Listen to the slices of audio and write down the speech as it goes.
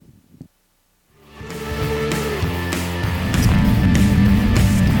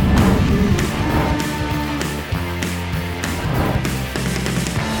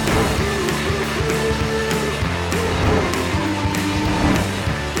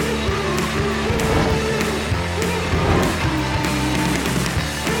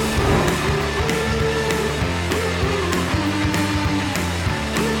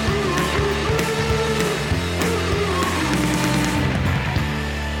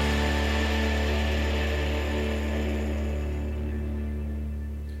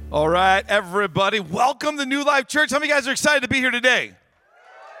All right, everybody, welcome to New Life Church. How many guys are excited to be here today?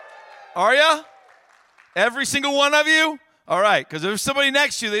 Are ya? Every single one of you? All right, because if there's somebody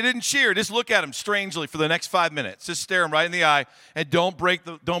next to you, they didn't cheer, just look at them strangely for the next 5 minutes. Just stare them right in the eye and don't break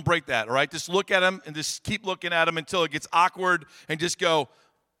that, all right? Just look at them and just keep looking at them until it gets awkward and just go,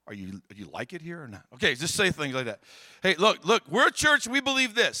 Are you like it here or not? Okay, just say things like that. Hey, look, we're a church, we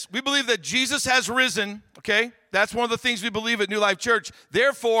believe this. We believe that Jesus has risen, okay? That's one of the things we believe at New Life Church.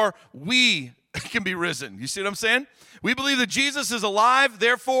 Therefore, we can be risen. You see what I'm saying? We believe that Jesus is alive,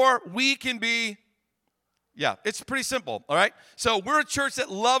 therefore, we can be, yeah, it's pretty simple, all right? So we're a church that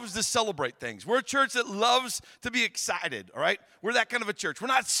loves to celebrate things. We're a church that loves to be excited, all right? We're that kind of a church. We're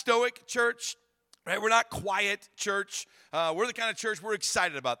not stoic church. Right, we're not quiet church. We're the kind of church we're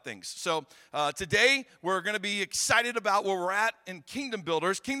excited about things. So today we're going to be excited about where we're at in Kingdom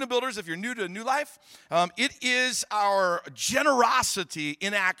Builders. Kingdom Builders, if you're new to New Life, it is our generosity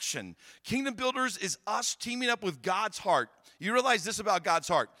in action. Kingdom Builders is us teaming up with God's heart. You realize this about God's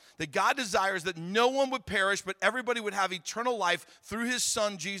heart, that God desires that no one would perish, but everybody would have eternal life through his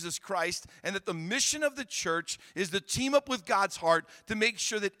son, Jesus Christ, and that the mission of the church is to team up with God's heart to make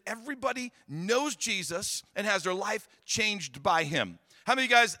sure that everybody knows Jesus and has their life changed by him. How many of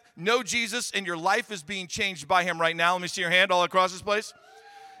you guys know Jesus and your life is being changed by him right now? Let me see your hand all across this place.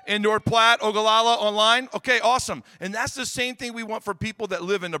 In North Platte, Ogallala, online? Okay, awesome. And that's the same thing we want for people that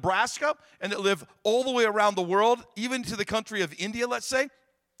live in Nebraska and that live all the way around the world, even to the country of India, let's say,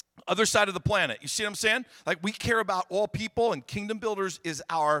 other side of the planet. You see what I'm saying? Like, we care about all people, and Kingdom Builders is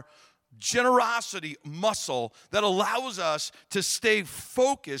our generosity muscle that allows us to stay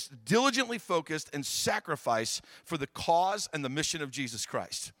focused, diligently focused, and sacrifice for the cause and the mission of Jesus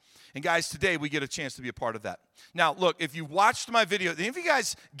Christ. And guys, today we get a chance to be a part of that. Now, look, if you watched my video, did any of you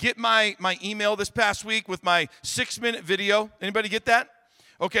guys get my email this past week with my 6-minute video? Anybody get that?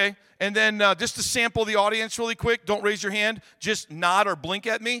 Okay, and then just to sample the audience really quick, don't raise your hand, just nod or blink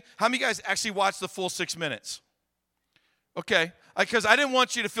at me. How many of you guys actually watched the full 6 minutes? Okay, because I didn't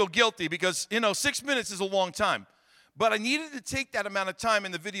want you to feel guilty because, 6 minutes is a long time. But I needed to take that amount of time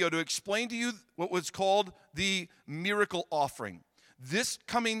in the video to explain to you what was called the miracle offering. This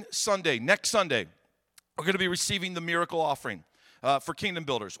coming Sunday, next Sunday, we're going to be receiving the miracle offering for Kingdom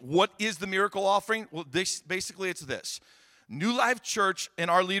Builders. What is the miracle offering? Well, basically it's this. New Life Church and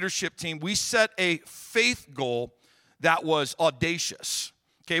our leadership team, we set a faith goal that was audacious.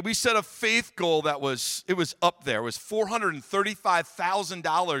 Okay, we set a faith goal that was up there. It was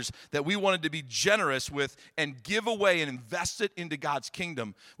 $435,000 that we wanted to be generous with and give away and invest it into God's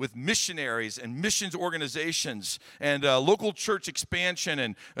kingdom with missionaries and missions organizations and local church expansion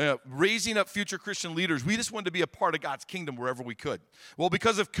and raising up future Christian leaders. We just wanted to be a part of God's kingdom wherever we could. Well,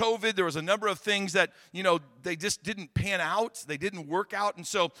 because of COVID, there was a number of things that, they just didn't pan out. They didn't work out. And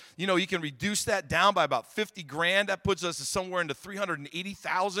so, you can reduce that down by about $50,000. That puts us somewhere in the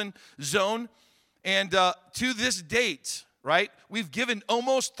 $380,000 zone. And to this date, right, we've given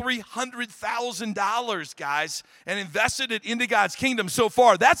almost $300,000, guys, and invested it into God's kingdom so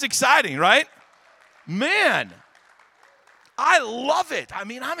far. That's exciting, right? Man, I love it. I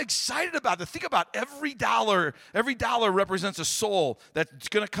mean, I'm excited about it. Think about every dollar represents a soul that's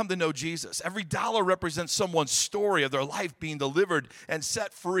going to come to know Jesus. Every dollar represents someone's story of their life being delivered and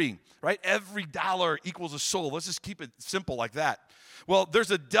set free, right? Every dollar equals a soul. Let's just keep it simple like that. Well, there's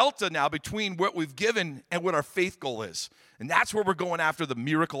a delta now between what we've given and what our faith goal is. And that's where we're going after the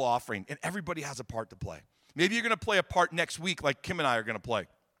miracle offering. And everybody has a part to play. Maybe you're going to play a part next week like Kim and I are going to play.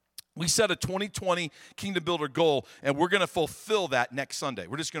 We set a 2020 Kingdom Builder goal, and we're going to fulfill that next Sunday.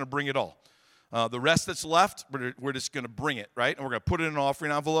 We're just going to bring it all. The rest that's left, we're just going to bring it, right? And we're going to put it in an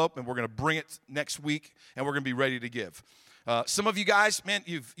offering envelope, and we're going to bring it next week, and we're going to be ready to give. Some of you guys, man,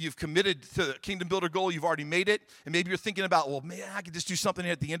 you've committed to the Kingdom Builder goal. You've already made it. And maybe you're thinking about, well, man, I could just do something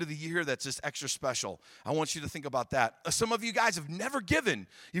at the end of the year that's just extra special. I want you to think about that. Some of you guys have never given.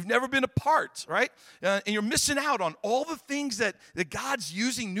 You've never been a part, right? And you're missing out on all the things that God's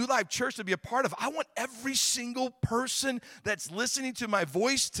using New Life Church to be a part of. I want every single person that's listening to my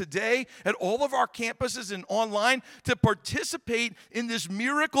voice today at all of our campuses and online to participate in this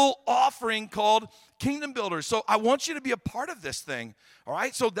miracle offering called Kingdom Builders. So I want you to be a part of this thing, all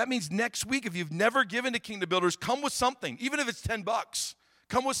right? So that means next week, if you've never given to Kingdom Builders, come with something. Even if it's $10,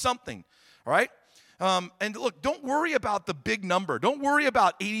 come with something, all right? And look, don't worry about the big number. Don't worry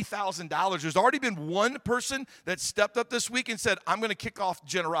about $80,000. There's already been one person that stepped up this week and said, I'm going to kick off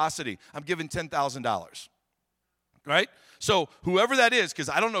generosity. I'm giving $10,000, right? So whoever that is, because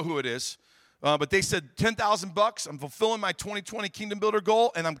I don't know who it is, But they said $10,000. I'm fulfilling my 2020 Kingdom Builder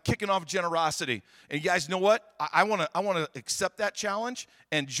goal, and I'm kicking off generosity. And you guys know what? I want to accept that challenge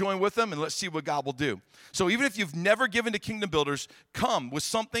and join with them, and let's see what God will do. So even if you've never given to Kingdom Builders, come with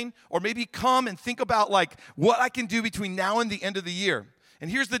something, or maybe come and think about like what I can do between now and the end of the year. And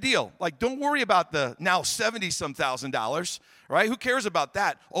here's the deal. Like, don't worry about the now $70-some thousand, right? Who cares about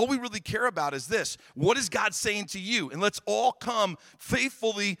that? All we really care about is this. What is God saying to you? And let's all come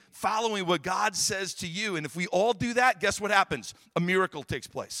faithfully following what God says to you. And if we all do that, guess what happens? A miracle takes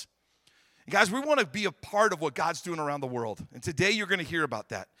place. And guys, we want to be a part of what God's doing around the world. And today you're going to hear about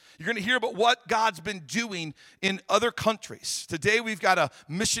that. You're going to hear about what God's been doing in other countries. Today we've got a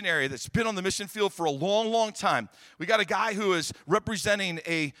missionary that's been on the mission field for a long, long time. We got a guy who is representing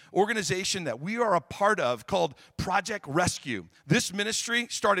an organization that we are a part of called Project Rescue. This ministry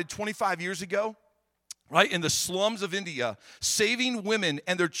started 25 years ago, right, in the slums of India, saving women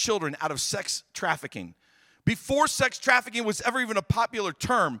and their children out of sex trafficking. Before sex trafficking was ever even a popular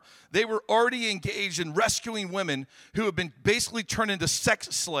term, they were already engaged in rescuing women who have been basically turned into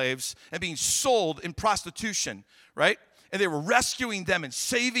sex slaves and being sold in prostitution, right? And they were rescuing them and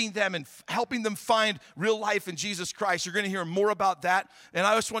saving them and helping them find real life in Jesus Christ. You're going to hear more about that. And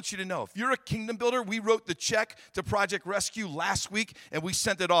I just want you to know, if you're a Kingdom Builder, we wrote the check to Project Rescue last week, and we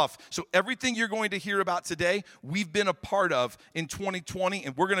sent it off. So everything you're going to hear about today, we've been a part of in 2020,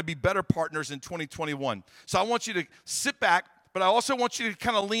 and we're going to be better partners in 2021. So I want you to sit back, but I also want you to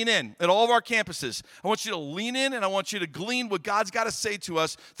kind of lean in at all of our campuses. I want you to lean in, and I want you to glean what God's got to say to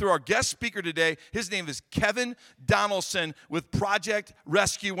us through our guest speaker today. His name is Kevin Donaldson with Project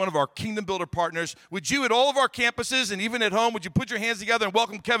Rescue, one of our Kingdom Builder partners. Would you, at all of our campuses and even at home, would you put your hands together and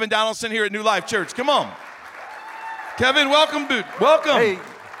welcome Kevin Donaldson here at New Life Church? Come on. Kevin, welcome. Welcome. Hey.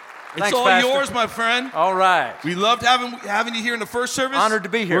 It's Thanks, all Pastor. yours, my friend. All right. We loved having you here in the first service. Honored to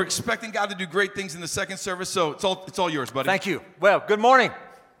be here. We're expecting God to do great things in the second service, so it's all yours, buddy. Thank you. Well, good morning.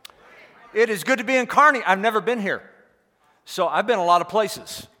 It is good to be in Kearney. I've never been here. So I've been a lot of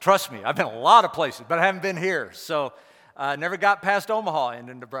places. Trust me, I've been a lot of places, but I haven't been here. So I never got past Omaha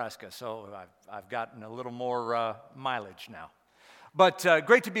into Nebraska, so I've gotten a little more mileage now. But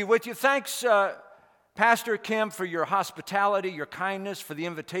great to be with you. Thanks, Pastor Kim, for your hospitality, your kindness, for the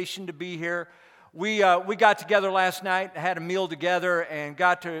invitation to be here. We got together last night, had a meal together, and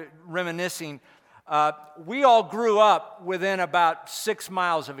got to reminiscing. We all grew up within about 6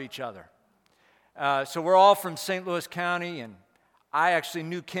 miles of each other. So we're all from St. Louis County, and I actually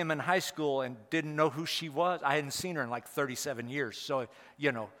knew Kim in high school and didn't know who she was. I hadn't seen her in like 37 years, so,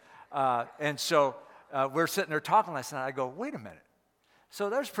 and so we're sitting there talking last night. I go, wait a minute. So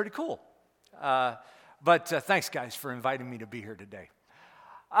that was pretty cool. But thanks, guys, for inviting me to be here today.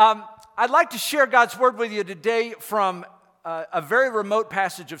 I'd like to share God's Word with you today from a very remote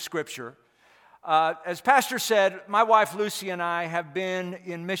passage of Scripture. As Pastor said, my wife Lucy and I have been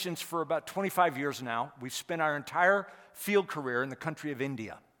in missions for about 25 years now. We've spent our entire field career in the country of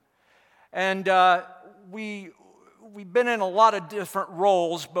India. And we've been in a lot of different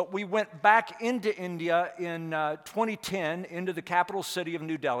roles, but we went back into India in 2010, into the capital city of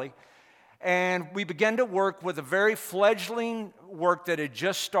New Delhi. And we began to work with a very fledgling work that had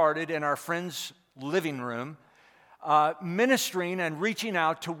just started in our friend's living room, ministering and reaching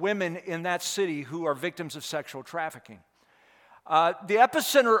out to women in that city who are victims of sexual trafficking. The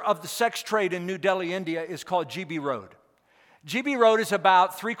epicenter of the sex trade in New Delhi, India is called GB Road. GB Road is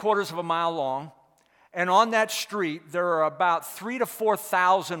about 3/4 of a mile long, and on that street there are about 3,000 to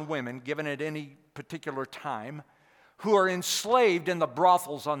 4,000 women, given at any particular time, who are enslaved in the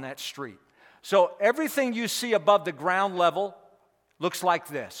brothels on that street. So everything you see above the ground level looks like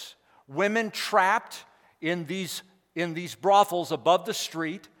this. Women trapped in these brothels above the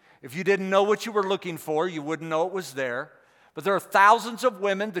street. If you didn't know what you were looking for, you wouldn't know it was there. But there are thousands of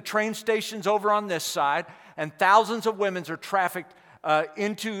women. The train station's over on this side, and thousands of women are trafficked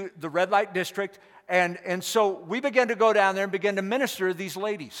into the red light district. And so we began to go down there and begin to minister to these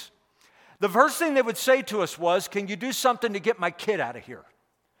ladies. The first thing they would say to us was, can you do something to get my kid out of here?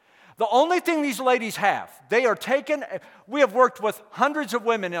 The only thing these ladies have, they are taken. We have worked with hundreds of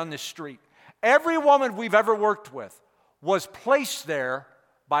women on this street. Every woman we've ever worked with was placed there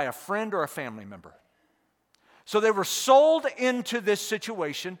by a friend or a family member. So they were sold into this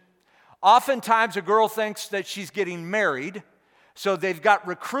situation. Oftentimes a girl thinks that she's getting married, so they've got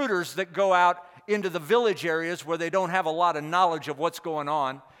recruiters that go out into the village areas where they don't have a lot of knowledge of what's going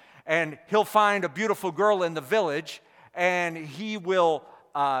on, and he'll find a beautiful girl in the village, and he'll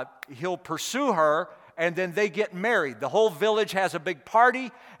pursue her, and then they get married. The whole village has a big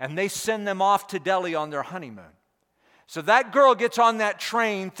party, and they send them off to Delhi on their honeymoon. So that girl gets on that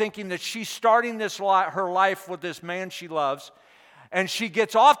train thinking that she's starting her life with this man she loves. And she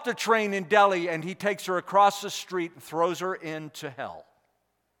gets off the train in Delhi, and he takes her across the street and throws her into hell.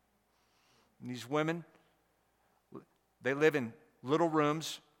 And these women, they live in little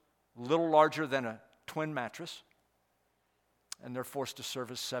rooms, a little larger than a twin mattress, and they're forced to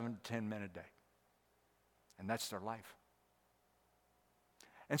service 7 to 10 men a day. And that's their life.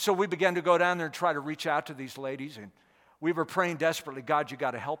 And so we began to go down there and try to reach out to these ladies, and we were praying desperately, God, you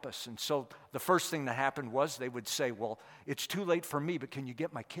got to help us. And so the first thing that happened was they would say, well, it's too late for me, but can you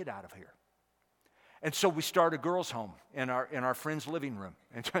get my kid out of here? And so we started a girls' home in our friend's living room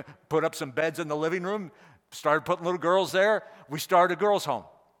and put up some beds in the living room, started putting little girls there. We started a girls' home.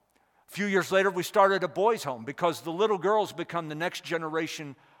 A few years later, we started a boys' home because the little girls become the next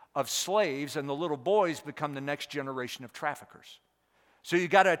generation of slaves and the little boys become the next generation of traffickers. So you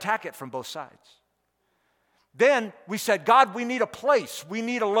got to attack it from both sides. Then we said, God, we need a place. We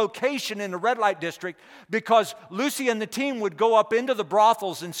need a location in the red light district because Lucy and the team would go up into the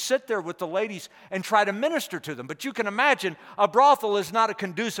brothels and sit there with the ladies and try to minister to them. But you can imagine a brothel is not a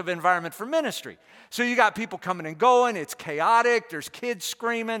conducive environment for ministry. So you got people coming and going. It's chaotic. There's kids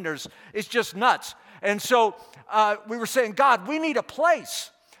screaming. It's just nuts. And so we were saying, God, we need a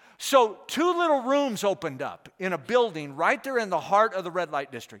place. So 2 little rooms opened up in a building right there in the heart of the red light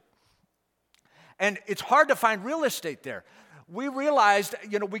district. And it's hard to find real estate there. We realized,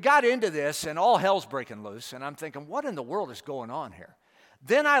 we got into this and all hell's breaking loose. And I'm thinking, what in the world is going on here?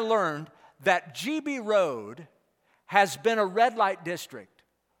 Then I learned that GB Road has been a red light district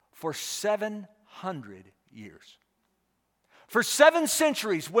for 700 years. For 7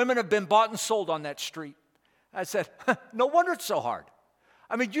 centuries, women have been bought and sold on that street. I said, no wonder it's so hard.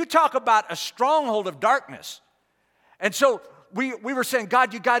 I mean, you talk about a stronghold of darkness. And so we were saying,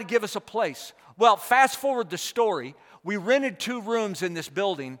 God, you got to give us a place. Well, fast forward the story. We rented 2 rooms in this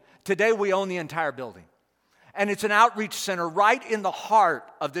building. Today we own the entire building. And it's an outreach center right in the heart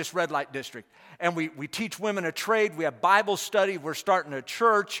of this red light district. And we teach women a trade. We have Bible study. We're starting a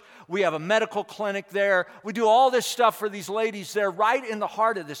church. We have a medical clinic there. We do all this stuff for these ladies there right in the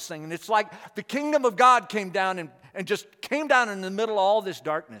heart of this thing. And it's like the kingdom of God came down and just came down in the middle of all this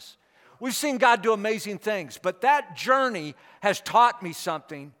darkness. We've seen God do amazing things. But that journey has taught me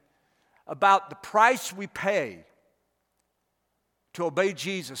something about the price we pay to obey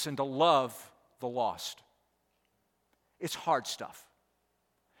Jesus and to love the lost. It's hard stuff.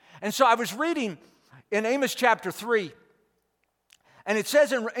 And so I was reading in Amos chapter 3, and it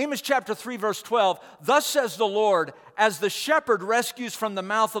says in Amos chapter 3, verse 12, thus says the Lord, as the shepherd rescues from the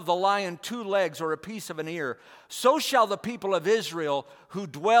mouth of the lion 2 legs or a piece of an ear, so shall the people of Israel who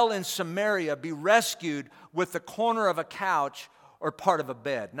dwell in Samaria be rescued with the corner of a couch or part of a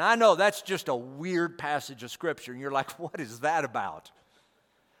bed. Now, I know that's just a weird passage of Scripture, and you're like, what is that about?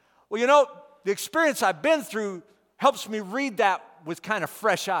 Well, the experience I've been through helps me read that with kind of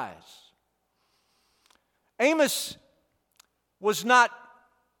fresh eyes. Amos was not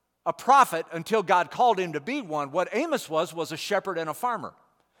a prophet until God called him to be one. What Amos was a shepherd and a farmer.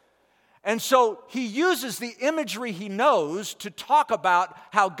 And so he uses the imagery he knows to talk about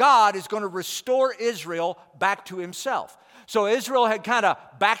how God is going to restore Israel back to himself. So Israel had kind of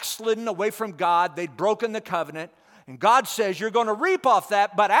backslidden away from God. They'd broken the covenant. And God says, you're going to reap off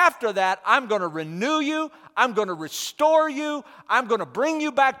that, but after that, I'm going to renew you. I'm going to restore you. I'm going to bring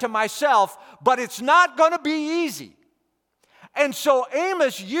you back to myself, but it's not going to be easy. And so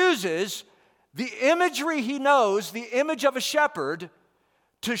Amos uses the imagery he knows, the image of a shepherd,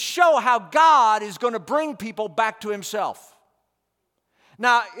 to show how God is going to bring people back to himself.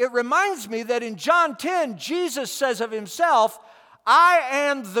 Now, it reminds me that in John 10, Jesus says of himself, I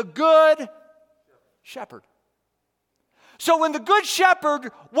am the good shepherd. So when the good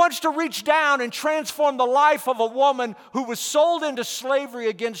shepherd wants to reach down and transform the life of a woman who was sold into slavery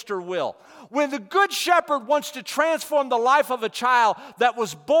against her will, when the good shepherd wants to transform the life of a child that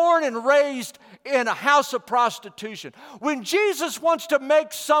was born and raised in a house of prostitution, when Jesus wants to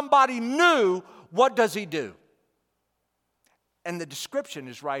make somebody new, what does he do? And the description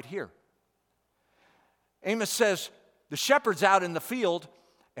is right here. Amos says, the shepherd's out in the field,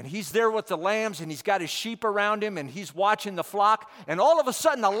 and he's there with the lambs, and he's got his sheep around him, and he's watching the flock, and all of a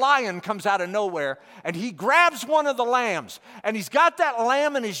sudden a lion comes out of nowhere, and he grabs one of the lambs, and he's got that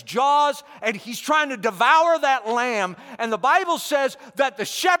lamb in his jaws, and he's trying to devour that lamb, and the Bible says that the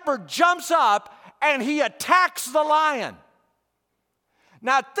shepherd jumps up, and he attacks the lion.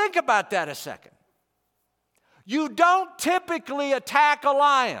 Now think about that a second. You don't typically attack a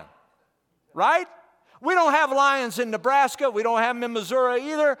lion, right? We don't have lions in Nebraska. We don't have them in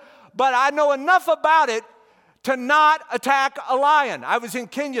Missouri either. But I know enough about it to not attack a lion. I was in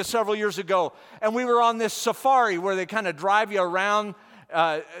Kenya several years ago, and we were on this safari where they kind of drive you around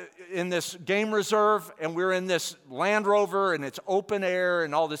in this game reserve, and we're in this Land Rover, and it's open air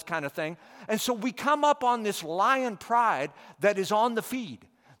and all this kind of thing. And so we come up on this lion pride that is on the feed.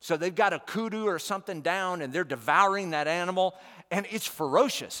 So they've got a kudu or something down, and they're devouring that animal, and it's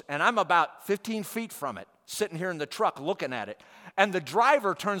ferocious. And I'm about 15 feet from it, sitting here in the truck looking at it. And the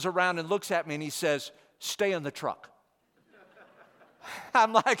driver turns around and looks at me, and he says, "Stay in the truck."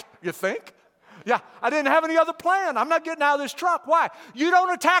 I'm like, "You think?" "Yeah, I didn't have any other plan. I'm not getting out of this truck." Why? You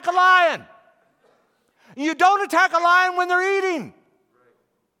don't attack a lion. You don't attack a lion when they're eating.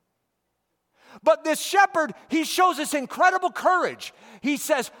 But this shepherd, he shows this incredible courage. He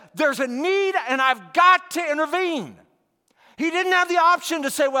says, there's a need and I've got to intervene. He didn't have the option to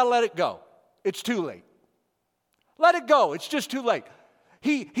say, well, let it go. It's too late. Let it go. It's just too late.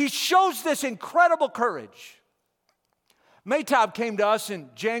 He shows this incredible courage. Maytab came to us in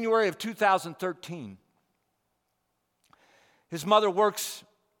January of 2013. His mother works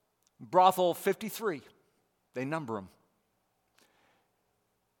brothel 53. They number them.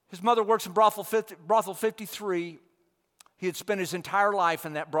 His mother works in brothel 53. He had spent his entire life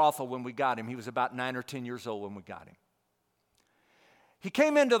in that brothel when we got him. He was about 9 or 10 years old when we got him. He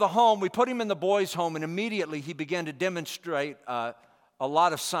came into the home. We put him in the boys' home, and immediately he began to demonstrate a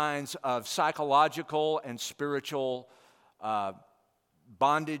lot of signs of psychological and spiritual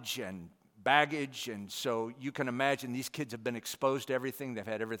bondage and baggage. And so you can imagine these kids have been exposed to everything. They've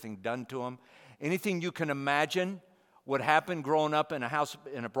had everything done to them. Anything you can imagine would happen growing up in a house,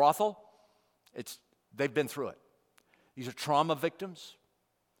 in a brothel, they've been through it. These are trauma victims,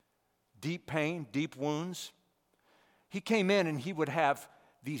 deep pain, deep wounds. He came in and he would have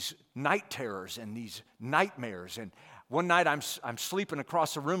these night terrors and these nightmares. And one night I'm sleeping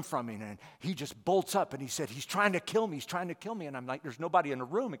across the room from him, and he just bolts up and he said, he's trying to kill me, he's trying to kill me. And I'm like, there's nobody in the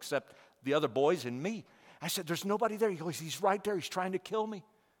room except the other boys and me. I said, there's nobody there. He goes, he's right there, he's trying to kill me.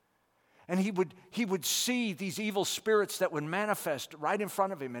 And he would see these evil spirits that would manifest right in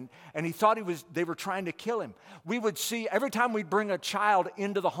front of him, and he thought they were trying to kill him. We would see, every time we'd bring a child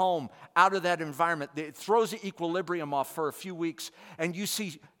into the home, out of that environment, it throws the equilibrium off for a few weeks, and you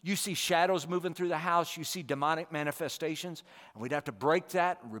see shadows moving through the house, you see demonic manifestations, and we'd have to break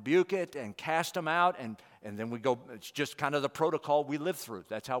that, rebuke it, and cast them out, and then we go, it's just kind of the protocol we live through.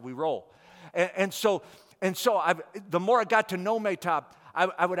 That's how we roll. And so the more I got to know Maytab,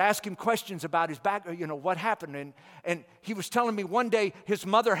 I would ask him questions about his back, what happened. And he was telling me one day his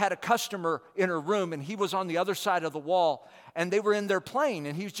mother had a customer in her room, and he was on the other side of the wall, and they were in there playing,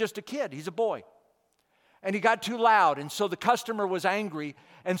 and he was just a kid. He's a boy. And he got too loud, and so the customer was angry,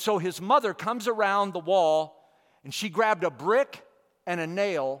 and so his mother comes around the wall, and she grabbed a brick and a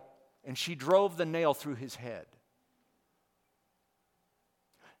nail, and she drove the nail through his head.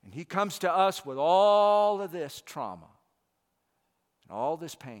 And he comes to us with all of this trauma. All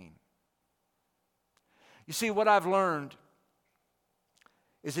this pain. You see, what I've learned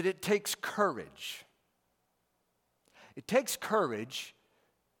is that it takes courage. It takes courage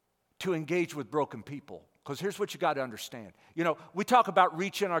to engage with broken people. Because here's what you got to understand. We talk about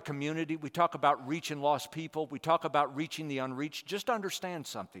reaching our community. We talk about reaching lost people. We talk about reaching the unreached. Just understand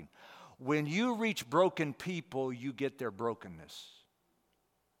something. When you reach broken people, you get their brokenness.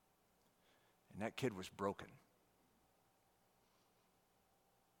 And that kid was broken.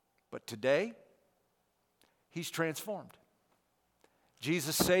 But today, he's transformed.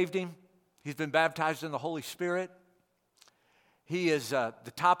 Jesus saved him. He's been baptized in the Holy Spirit. He is the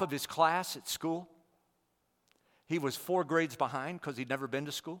top of his class at school. He was 4 grades behind because he'd never been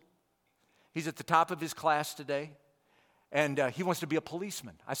to school. He's at the top of his class today, and he wants to be a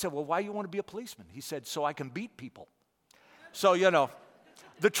policeman. I said, well, why do you want to be a policeman? He said, so I can beat people. So,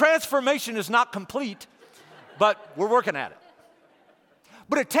 the transformation is not complete, but we're working at it.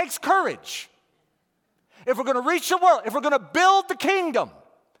 But it takes courage. If we're going to reach the world, if we're going to build the kingdom,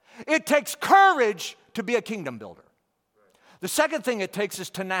 it takes courage to be a kingdom builder. The second thing it takes is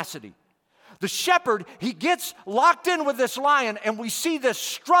tenacity. The shepherd, he gets locked in with this lion, and we see this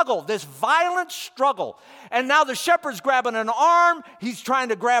struggle, this violent struggle. And now the shepherd's grabbing an arm, he's trying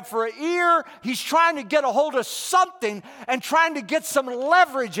to grab for an ear, he's trying to get a hold of something and trying to get some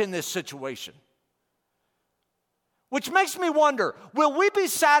leverage in this situation. Which makes me wonder, will we be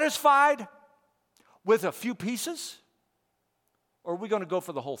satisfied with a few pieces? Or are we going to go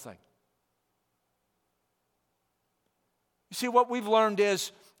for the whole thing? You see, what we've learned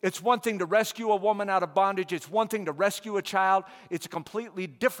is it's one thing to rescue a woman out of bondage. It's one thing to rescue a child. It's a completely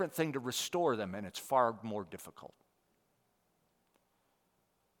different thing to restore them, and it's far more difficult.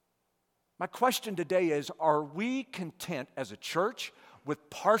 My question today is, are we content as a church with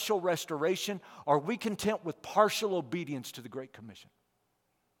partial restoration? Are we content with partial obedience to the Great Commission?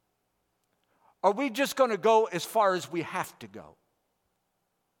 Are we just going to go as far as we have to go?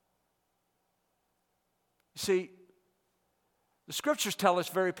 You see, the scriptures tell us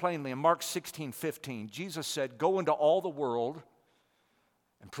very plainly in Mark 16:15, Jesus said, "Go into all the world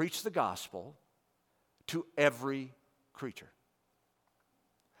and preach the gospel to every creature."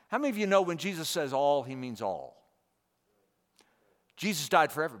 How many of you know when Jesus says all, he means all? Jesus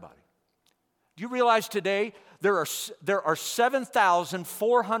died for everybody. Do you realize today there are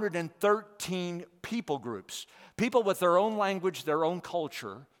 7,413 people groups, people with their own language, their own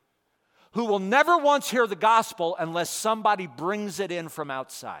culture, who will never once hear the gospel unless somebody brings it in from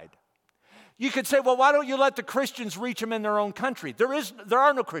outside? You could say, well, why don't you let the Christians reach them in their own country? There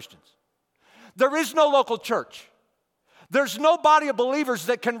are no Christians. There is no local church. There's no body of believers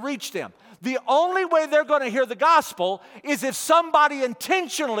that can reach them. The only way they're going to hear the gospel is if somebody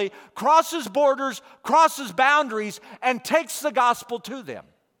intentionally crosses borders, crosses boundaries, and takes the gospel to them.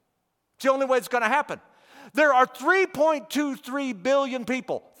 It's the only way it's going to happen. There are 3.23 billion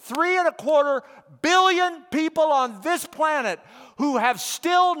people, 3.25 billion people on this planet who have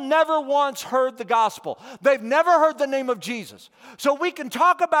still never once heard the gospel. They've never heard the name of Jesus. So we can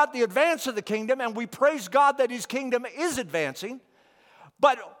talk about the advance of the kingdom, and we praise God that his kingdom is advancing,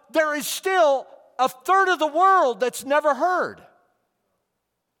 but there is still a third of the world that's never heard.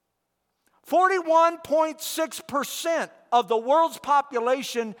 41.6% of the world's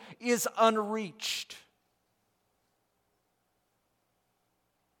population is unreached.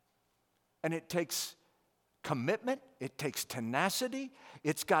 And it takes commitment, it takes tenacity,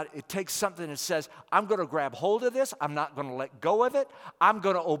 it takes something that says, I'm going to grab hold of this, I'm not going to let go of it, I'm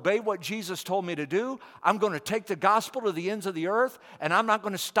going to obey what Jesus told me to do, I'm going to take the gospel to the ends of the earth, and I'm not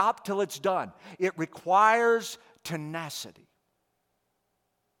going to stop till it's done. It requires tenacity.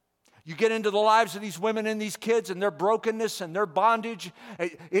 You get into the lives of these women and these kids and their brokenness and their bondage.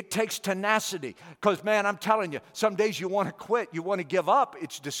 It takes tenacity. Because, man, I'm telling you, some days you want to quit. You want to give up.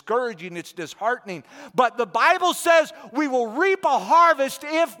 It's discouraging. It's disheartening. But the Bible says we will reap a harvest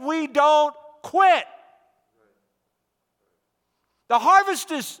if we don't quit. The harvest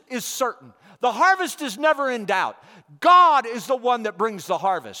is certain. The harvest is never in doubt. God is the one that brings the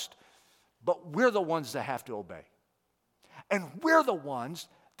harvest. But we're the ones that have to obey. And we're the ones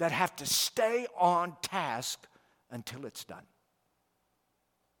that have to stay on task until it's done.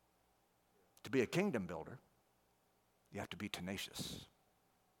 To be a kingdom builder, you have to be tenacious.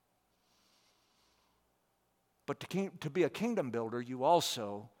 But to be a kingdom builder, you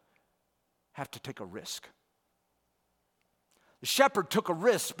also have to take a risk. The shepherd took a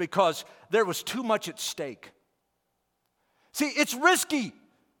risk because there was too much at stake. See, it's risky.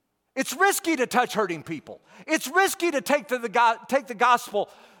 It's risky to touch hurting people. It's risky to take the gospel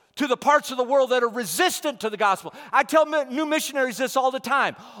to the parts of the world that are resistant to the gospel. I tell new missionaries this all the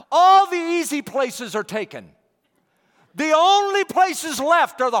time. All the easy places are taken. The only places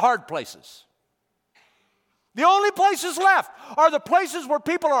left are the hard places. The only places left are the places where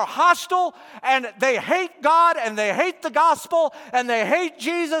people are hostile and they hate God and they hate the gospel and they hate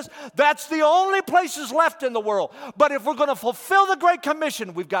Jesus. That's the only places left in the world. But if we're going to fulfill the Great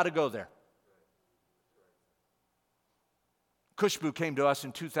Commission, we've got to go there. Kushbu came to us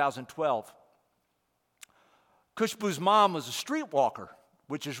in 2012. Kushbu's mom was a streetwalker,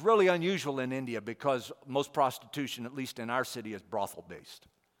 which is really unusual in India because most prostitution, at least in our city, is brothel-based.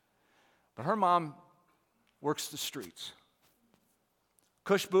 But her mom works the streets.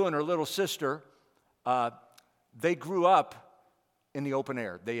 Kushbu and her little sister, they grew up in the open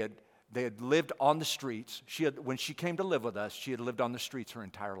air. They had lived on the streets. When she came to live with us, she had lived on the streets her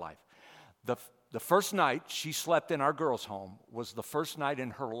entire life. The first night she slept in our girls' home was the first night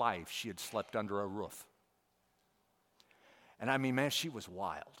in her life she had slept under a roof. And I mean, man, she was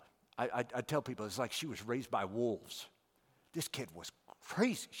wild. I tell people it's like she was raised by wolves. This kid was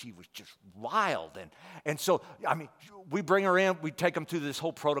crazy. She was just wild. And so, I mean, we bring her in. We take them through this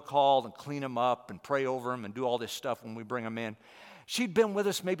whole protocol and clean them up and pray over them and do all this stuff when we bring them in. She'd been with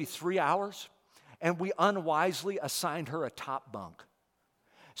us maybe 3 hours, and we unwisely assigned her a top bunk.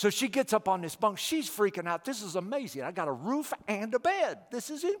 So she gets up on this bunk. She's freaking out. This is amazing. I got a roof and a bed. This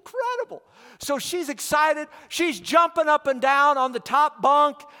is incredible. So she's excited. She's jumping up and down on the top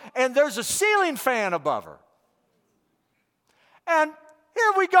bunk, and there's a ceiling fan above her. And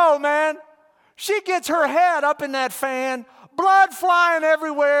here we go, man. She gets her head up in that fan, blood flying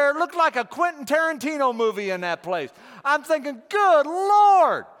everywhere. Looked like a Quentin Tarantino movie in that place. I'm thinking, good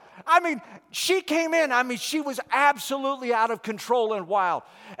Lord. she came in. She was absolutely out of control and wild.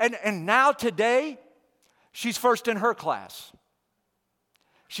 And now today, she's first in her class.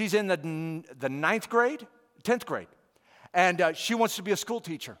 She's in the 9th grade, 10th grade. And she wants to be a school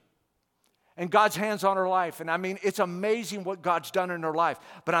teacher. And God's hands on her life. And it's amazing what God's done in her life.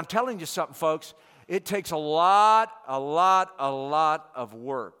 But I'm telling you something, folks. It takes a lot of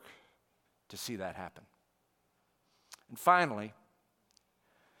work to see that happen. And finally,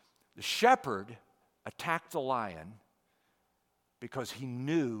 the shepherd attacked the lion because he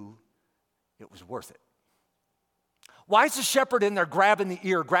knew it was worth it. Why is the shepherd in there grabbing the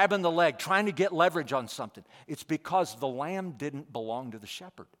ear, grabbing the leg, trying to get leverage on something? It's because the lamb didn't belong to the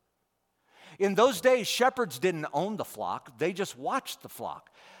shepherd. In those days, shepherds didn't own the flock. They just watched the flock.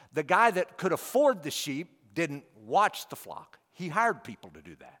 The guy that could afford the sheep didn't watch the flock. He hired people to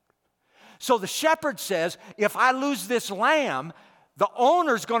do that. So the shepherd says, if I lose this lamb, the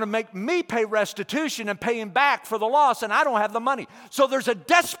owner's going to make me pay restitution and pay him back for the loss, and I don't have the money. So there's a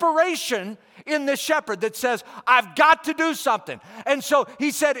desperation in this shepherd that says, I've got to do something. And so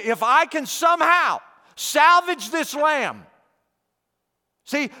he said, if I can somehow salvage this lamb,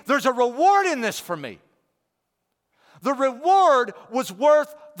 see, there's a reward in this for me. The reward was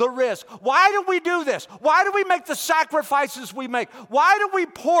worth the risk. Why do we do this? Why do we make the sacrifices we make? Why do we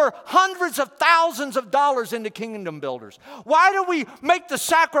pour hundreds of thousands of dollars into kingdom builders? Why do we make the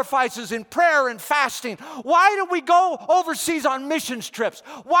sacrifices in prayer and fasting? Why do we go overseas on missions trips?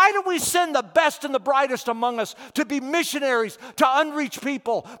 Why do we send the best and the brightest among us to be missionaries to unreached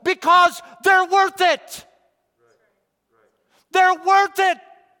people? Because they're worth it. They're worth it.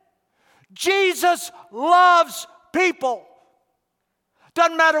 Jesus loves people.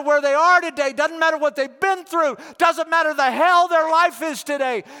 Doesn't matter where they are today. Doesn't matter what they've been through. Doesn't matter the hell their life is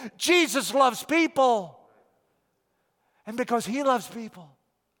today. Jesus loves people. And because he loves people,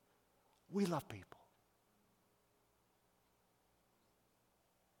 we love people.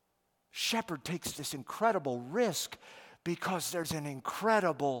 Shepherd takes this incredible risk because there's an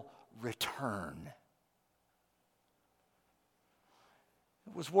incredible return.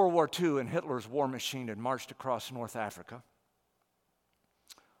 It was World War II, and Hitler's war machine had marched across North Africa.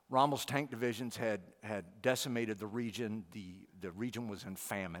 Rommel's tank divisions had decimated the region. The region was in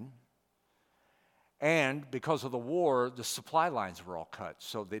famine. And because of the war, the supply lines were all cut,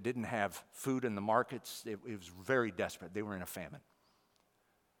 so they didn't have food in the markets. It was very desperate. They were in a famine.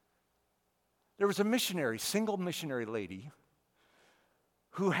 There was a missionary, single missionary lady,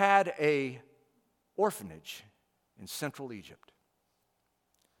 who had an orphanage in central Egypt.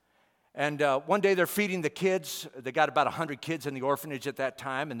 And one day they're feeding the kids. They got about 100 kids in the orphanage at that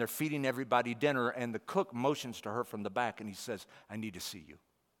time, and they're feeding everybody dinner, and the cook motions to her from the back, and he says, I need to see you.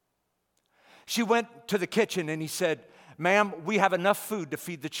 She went to the kitchen, and he said, ma'am, we have enough food to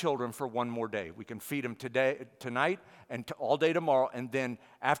feed the children for one more day. We can feed them tonight, and all day tomorrow, and then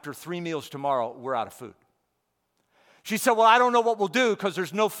after 3 meals tomorrow, we're out of food. She said, well, I don't know what we'll do because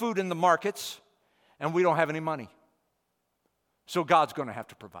there's no food in the markets, and we don't have any money. So God's going to have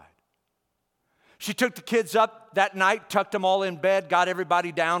to provide. She took the kids up that night, tucked them all in bed, got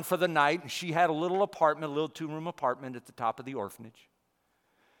everybody down for the night, and she had a little apartment, a little 2-room apartment at the top of the orphanage.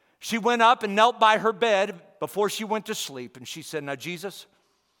 She went up and knelt by her bed before she went to sleep, and she said, now, Jesus,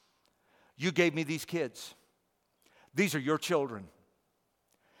 you gave me these kids. These are your children.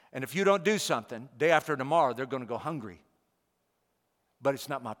 And if you don't do something, day after tomorrow, they're going to go hungry. But it's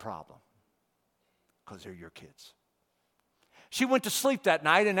not my problem because they're your kids. She went to sleep that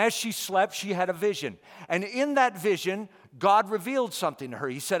night, and as she slept, she had a vision. And in that vision, God revealed something to her.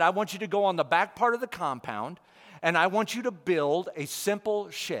 He said, I want you to go on the back part of the compound, and I want you to build a simple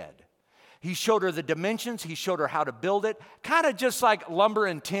shed. He showed her the dimensions. He showed her how to build it, kind of just like lumber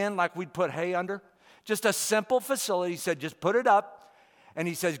and tin, like we'd put hay under. Just a simple facility. He said, just put it up. And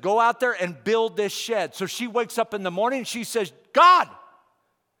he says, go out there and build this shed. So she wakes up in the morning, and she says, God,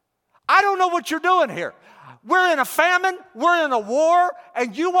 I don't know what you're doing here. We're in a famine, we're in a war,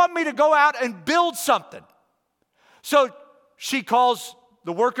 and you want me to go out and build something. So she calls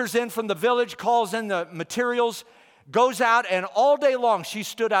the workers in from the village, calls in the materials, goes out, and all day long she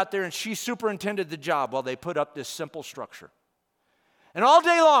stood out there and she superintended the job while they put up this simple structure. And all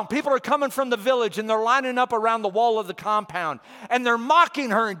day long, people are coming from the village and they're lining up around the wall of the compound, and they're mocking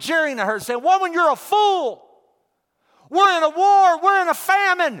her and jeering at her, saying, woman, you're a fool. We're in a war, we're in a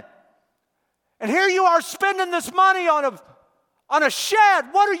famine. And here you are spending this money on a shed.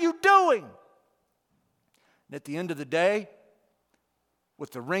 What are you doing? And at the end of the day, with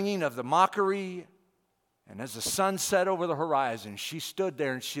the ringing of the mockery, and as the sun set over the horizon, she stood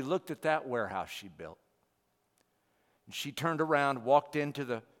there and she looked at that warehouse she built. And she turned around, walked into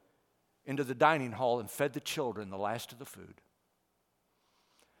the into the dining hall and fed the children the last of the food.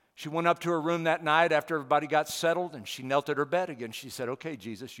 She went up to her room that night after everybody got settled, and she knelt at her bed again. She said, okay,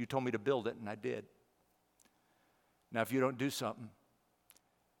 Jesus, you told me to build it, and I did. Now, if you don't do something,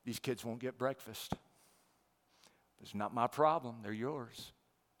 these kids won't get breakfast. It's not my problem. They're yours.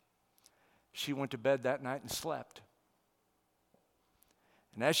 She went to bed that night and slept.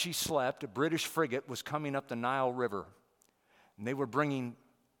 And as she slept, a British frigate was coming up the Nile River, and they were bringing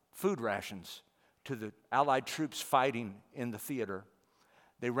food rations to the Allied troops fighting in the theater.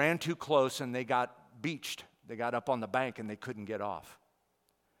 They ran too close and they got beached. They got up on the bank and they couldn't get off.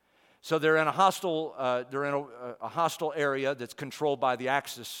 So they're in a hostile area that's controlled by the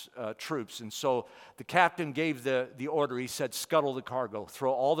Axis troops. And so the captain gave the order. He said, scuttle the cargo.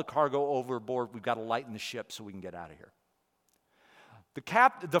 Throw all the cargo overboard. We've got to lighten the ship so we can get out of here.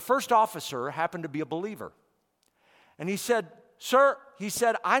 The first officer happened to be a believer. And he said, sir,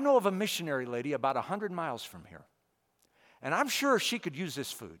 I know of a missionary lady about 100 miles from here. And I'm sure she could use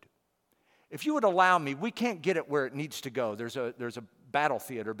this food. If you would allow me, we can't get it where it needs to go. There's a battle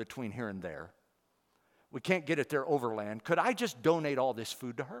theater between here and there. We can't get it there overland. Could I just donate all this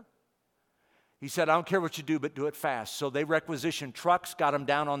food to her? He said, I don't care what you do, but do it fast. So they requisitioned trucks, got them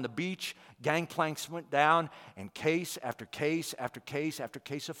down on the beach. Gangplanks went down, and case after case after case after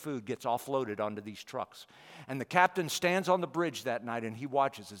case of food gets offloaded onto these trucks. And the captain stands on the bridge that night, and he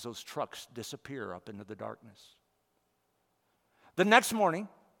watches as those trucks disappear up into the darkness. The next morning,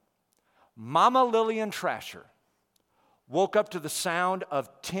 Mama Lillian Trasher woke up to the sound of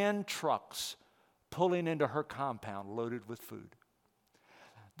 10 trucks pulling into her compound loaded with food.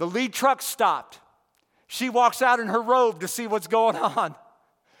 The lead truck stopped. She walks out in her robe to see what's going on.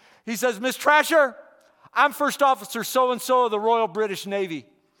 He says, Miss Trasher, I'm First Officer so-and-so of the Royal British Navy.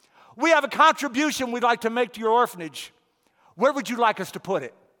 We have a contribution we'd like to make to your orphanage. Where would you like us to put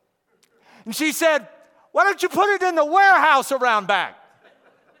it? And she said, why don't you put it in the warehouse around back?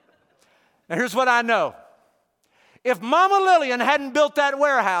 Now here's what I know. If Mama Lillian hadn't built that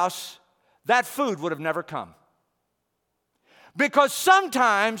warehouse, that food would have never come. Because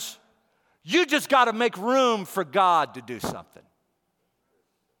sometimes you just got to make room for God to do something.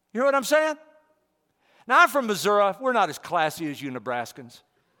 You know what I'm saying? Now I'm from Missouri. We're not as classy as you Nebraskans.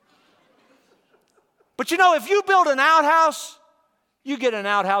 But you know, if you build an outhouse, you get an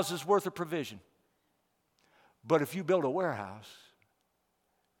outhouse's worth of provision. But if you build a warehouse,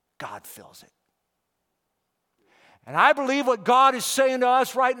 God fills it. And I believe what God is saying to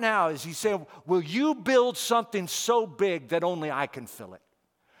us right now is He's saying, will you build something so big that only I can fill it?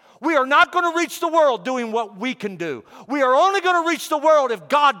 We are not going to reach the world doing what we can do. We are only going to reach the world if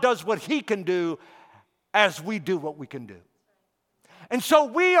God does what He can do as we do what we can do. And so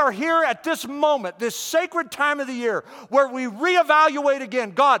we are here at this moment, this sacred time of the year, where we reevaluate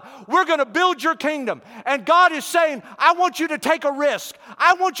again. God, we're going to build your kingdom. And God is saying, I want you to take a risk.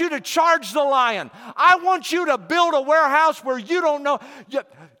 I want you to charge the lion. I want you to build a warehouse where you don't know.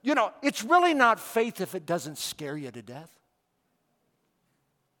 You know, it's really not faith if it doesn't scare you to death.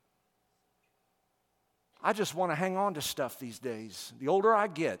 I just want to hang on to stuff these days. The older I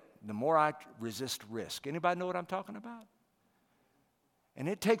get, the more I resist risk. Anybody know what I'm talking about? And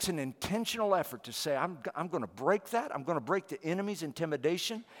it takes an intentional effort to say, I'm going to break that. I'm going to break the enemy's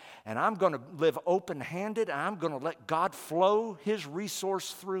intimidation. And I'm going to live open-handed. And I'm going to let God flow His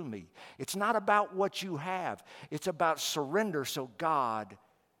resource through me. It's not about what you have. It's about surrender so God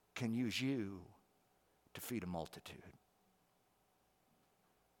can use you to feed a multitude.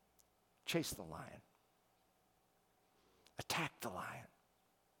 Chase the lion. Attack the lion.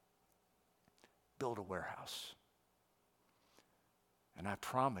 Build a warehouse. And I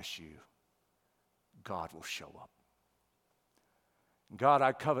promise you, God will show up. God,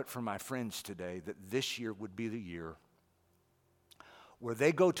 I covet for my friends today that this year would be the year where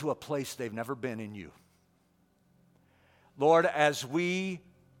they go to a place they've never been in you. Lord, as we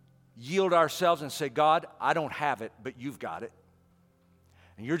yield ourselves and say, God, I don't have it, but you've got it.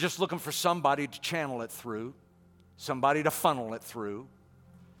 And you're just looking for somebody to channel it through, somebody to funnel it through.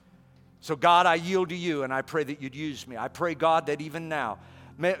 So God, I yield to you, and I pray that you'd use me. I pray, God, that even now,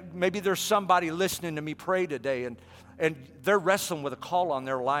 maybe there's somebody listening to me pray today, and they're wrestling with a call on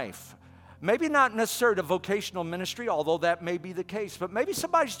their life. Maybe not necessarily to vocational ministry, although that may be the case, but maybe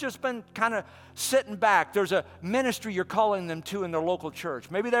somebody's just been kind of sitting back. There's a ministry you're calling them to in their local church.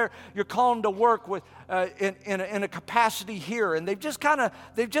 Maybe you're calling to work with in a capacity here, and they've just kind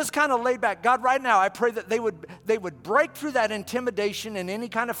of laid back. God, right now, I pray that they would break through that intimidation and any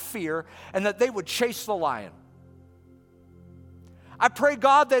kind of fear, and that they would chase the lion. I pray,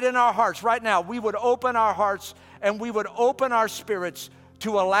 God, that in our hearts right now, we would open our hearts and we would open our spirits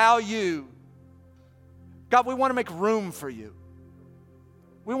to allow you. God, we want to make room for you.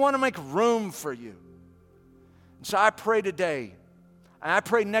 We want to make room for you. And so I pray today, and I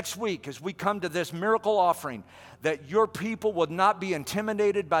pray next week as we come to this miracle offering, that your people would not be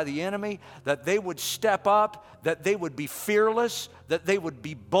intimidated by the enemy, that they would step up, that they would be fearless, that they would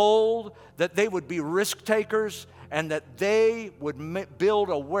be bold, that they would be risk takers, and that they would build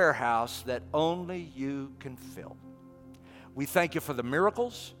a warehouse that only you can fill. We thank you for the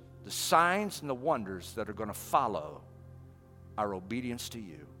miracles, the signs, and the wonders that are going to follow our obedience to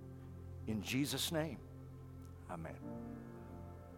you. In Jesus' name, amen.